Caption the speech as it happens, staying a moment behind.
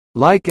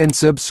Like and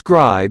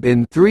subscribe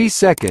in 3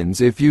 seconds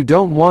if you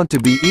don't want to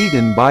be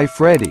eaten by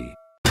Freddy.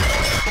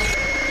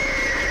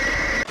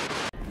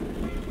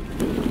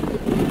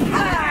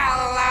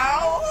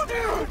 Hello?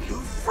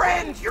 New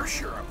friend, you're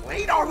sure I'm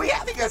late. Are we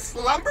having a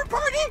slumber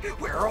party?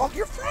 Where are all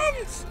your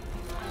friends?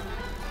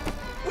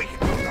 We can...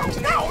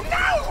 Oh,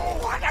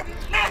 no! What a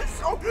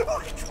mess! Oh,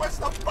 which was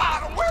the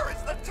bottom? Where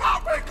is the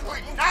top?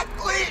 Clean up,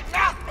 clean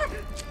up!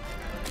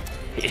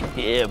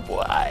 Yeah,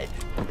 boy.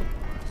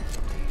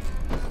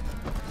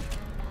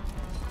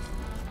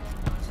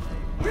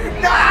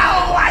 No!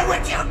 Why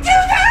would you do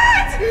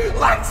that?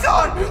 Lights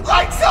on!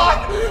 Lights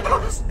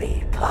on!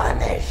 Be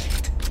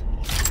punished.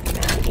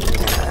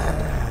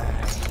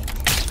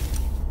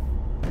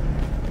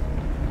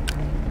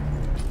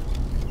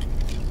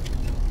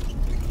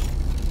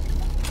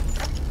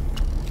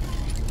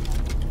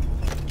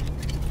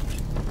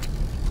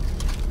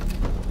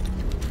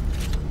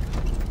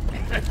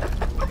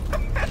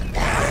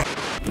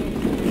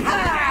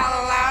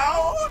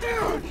 Hello?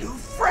 New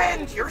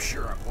friend, you're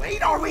sure I'm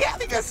late. Are we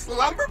having a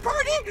slumber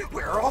party?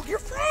 Where are all your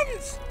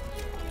friends?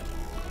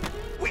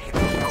 We can...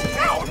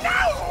 Oh,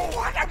 no!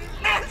 What a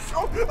mess!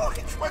 Oh,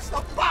 which was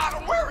the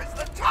bottom? Where is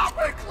the top?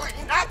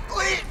 Clean up,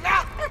 clean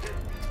up!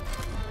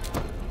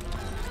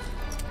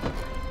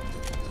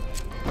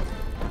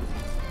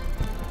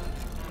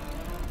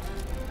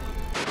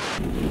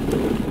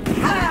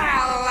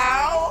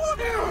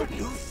 Hello?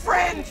 New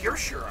friend, you're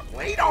sure I'm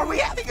late. Are we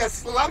having a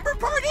slumber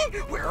party?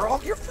 Where are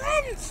all your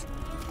friends?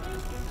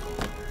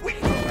 We...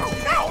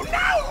 Oh,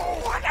 no!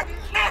 What a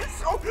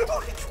mess! Oh,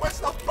 which was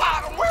the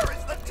bottom? Where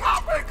is the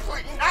top?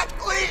 Clean up,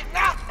 clean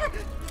up!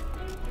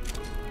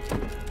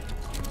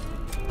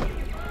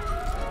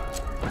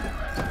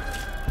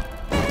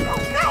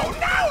 Oh,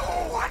 no!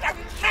 What a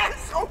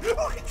mess! Oh,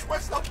 which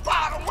was the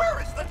bottom?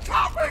 Where is the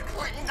top?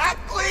 Clean up,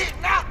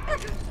 clean up!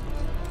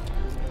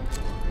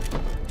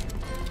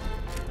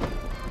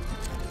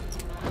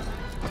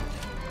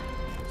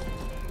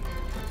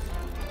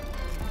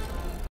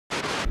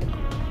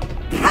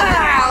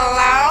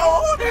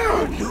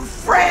 Hello? New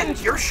friend,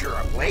 you're sure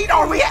I'm late.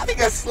 Are we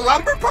having a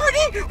slumber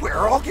party? Where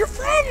are all your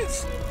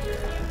friends?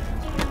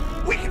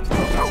 We can...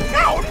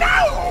 Oh,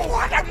 no!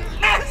 What a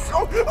mess!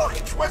 Oh,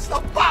 which was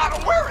the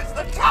bottom? Where is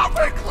the top?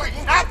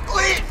 Clean up,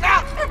 clean up!